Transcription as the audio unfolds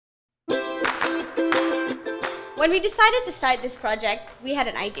When we decided to start this project, we had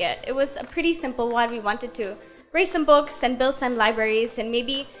an idea. It was a pretty simple one. We wanted to raise some books and build some libraries and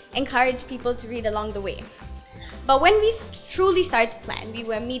maybe encourage people to read along the way. But when we truly started to plan, we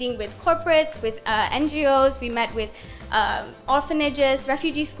were meeting with corporates, with NGOs, we met with orphanages,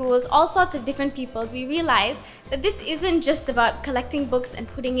 refugee schools, all sorts of different people. We realized that this isn't just about collecting books and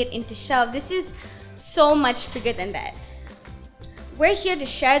putting it into shelves. This is so much bigger than that. We're here to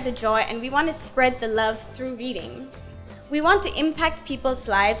share the joy and we want to spread the love through reading. We want to impact people's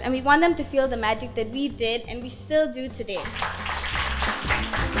lives and we want them to feel the magic that we did and we still do today.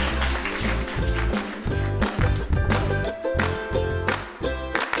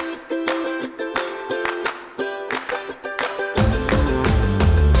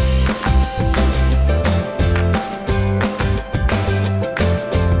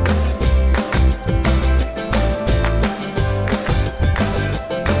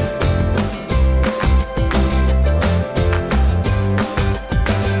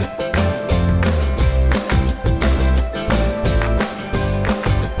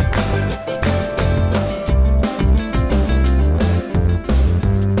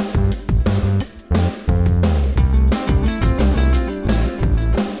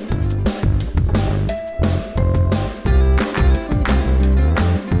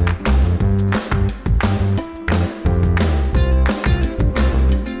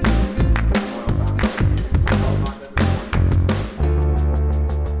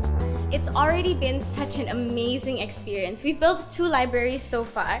 Already been such an amazing experience. We've built 2 libraries so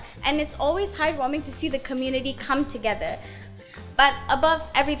far, and it's always heartwarming to see the community come together. But above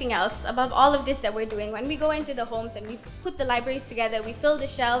everything else, above all of this that we're doing, when we go into the homes and we put the libraries together, we fill the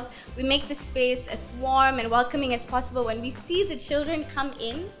shelves, we make the space as warm and welcoming as possible. When we see the children come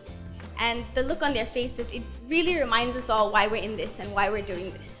in and the look on their faces, it really reminds us all why we're in this and why we're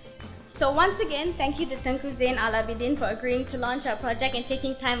doing this. So once again, thank you to Tengku Zain Al Abidin for agreeing to launch our project and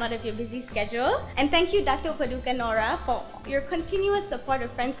taking time out of your busy schedule. And thank you, Dr. Paduka Nora, for your continuous support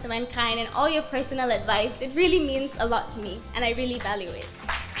of Friends to Mankind and all your personal advice. It really means a lot to me, and I really value it.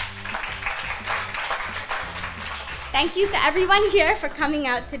 Thank you to everyone here for coming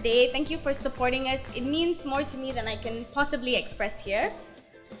out today. Thank you for supporting us. It means more to me than I can possibly express here.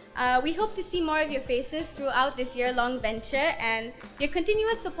 We hope to see more of your faces throughout this year-long venture and your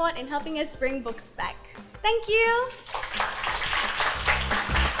continuous support in helping us bring books back. Thank you!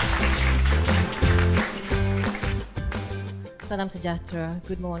 Salam sejahtera,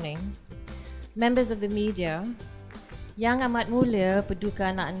 good morning. Members of the media, Yang Amat Mulia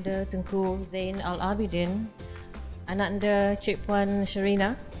Paduka Anak Anda Tengku Zain Al Abidin, Anak Anda Cik Puan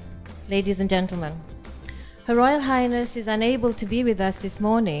Sharina, ladies and gentlemen. Her Royal Highness is unable to be with us this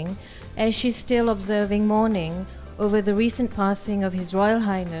morning as she's still observing mourning over the recent passing of His Royal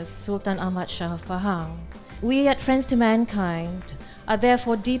Highness Sultan Ahmad Shah of Pahang. We at Friends to Mankind are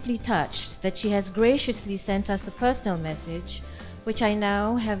therefore deeply touched that she has graciously sent us a personal message, which I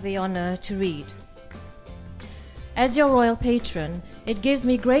now have the honor to read. As your royal patron, it gives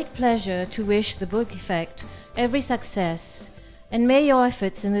me great pleasure to wish the Book Effect every success, and may your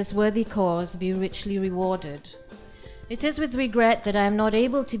efforts in this worthy cause be richly rewarded. It is with regret that I am not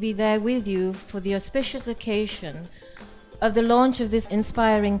able to be there with you for the auspicious occasion of the launch of this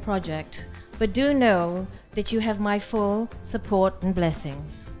inspiring project, but do know that you have my full support and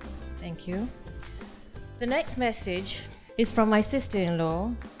blessings. Thank you. The next message is from my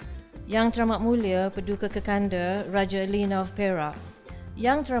sister-in-law, Yang Teramat Mulia Paduka Kekanda Raja Alina of Perak.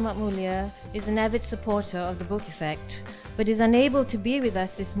 Yang Teramat Mulia is an avid supporter of the Book Effect, but is unable to be with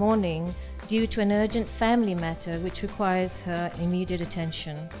us this morning due to an urgent family matter which requires her immediate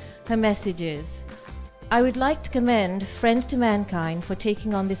attention. Her message is, I would like to commend Friends to Mankind for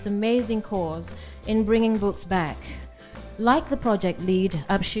taking on this amazing cause in bringing books back. Like the project lead,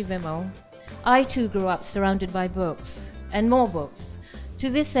 Abshi Vimal, I too grew up surrounded by books, and more books. To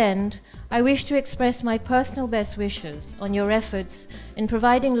this end, I wish to express my personal best wishes on your efforts in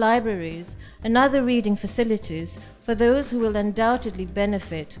providing libraries and other reading facilities for those who will undoubtedly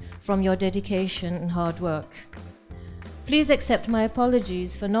benefit from your dedication and hard work. Please accept my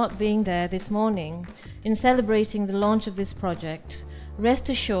apologies for not being there this morning in celebrating the launch of this project. Rest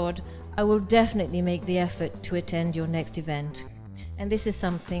assured, I will definitely make the effort to attend your next event. And this is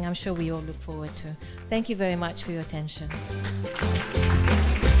something I'm sure we all look forward to. Thank you very much for your attention.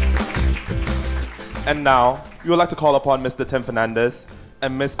 And now, we would like to call upon Mr. Tim Fernandez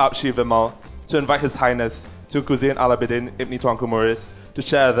and Ms. Abshi Vimal to invite His Highness Tengku Zain Al Abidin Ibni Tuanku Muiz to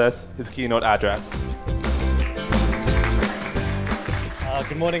share with us his keynote address.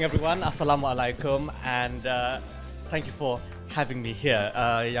 Good morning, everyone. Assalamualaikum, and thank you for having me here.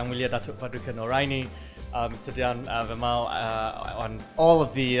 Yang Mulia Datuk Paduka Noraini, Mr. Dian Vimal, on all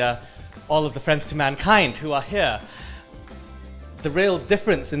of the Friends to Mankind who are here. The real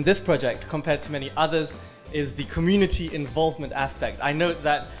difference in this project compared to many others is the community involvement aspect. I note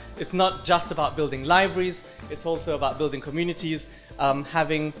that it's not just about building libraries, it's also about building communities,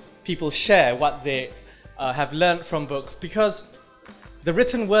 having people share what they have learned from books, because the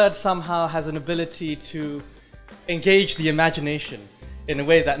written word somehow has an ability to engage the imagination in a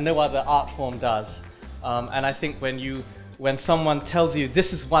way that no other art form does. And I think when someone tells you,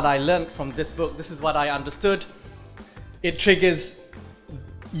 this is what I learned from this book, this is what I understood, it triggers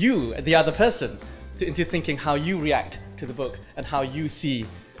you, the other person, into thinking how you react to the book and how you see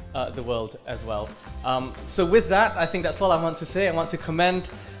the world as well. So with that, I think that's all I want to say. I want to commend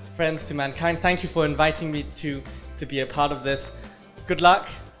Friends to Mankind. Thank you for inviting me to be a part of this. Good luck.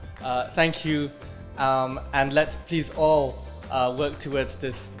 Thank you. And let's please all work towards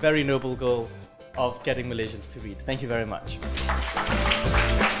this very noble goal of getting Malaysians to read. Thank you very much.